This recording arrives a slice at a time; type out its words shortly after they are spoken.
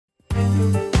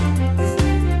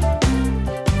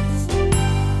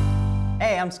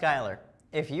I'm Skylar.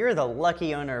 If you're the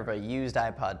lucky owner of a used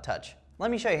iPod Touch,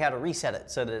 let me show you how to reset it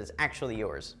so that it's actually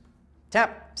yours.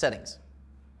 Tap Settings.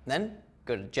 Then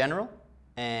go to General,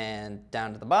 and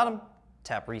down to the bottom,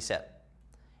 tap Reset.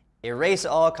 Erase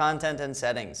all content and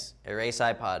settings. Erase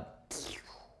iPod.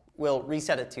 We'll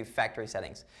reset it to factory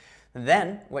settings.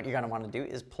 Then what you're going to want to do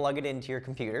is plug it into your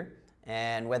computer,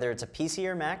 and whether it's a PC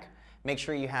or Mac, make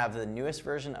sure you have the newest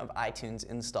version of iTunes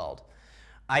installed.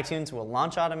 iTunes will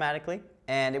launch automatically,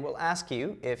 and it will ask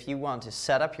you if you want to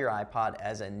set up your iPod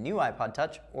as a new iPod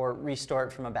Touch or restore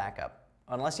it from a backup.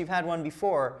 Unless you've had one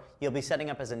before, you'll be setting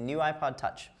up as a new iPod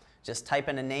Touch. Just type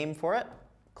in a name for it,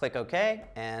 click OK,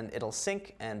 and it'll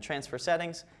sync and transfer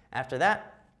settings. After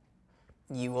that,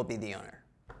 you will be the owner.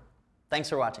 Thanks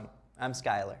for watching. I'm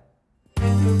Skylar.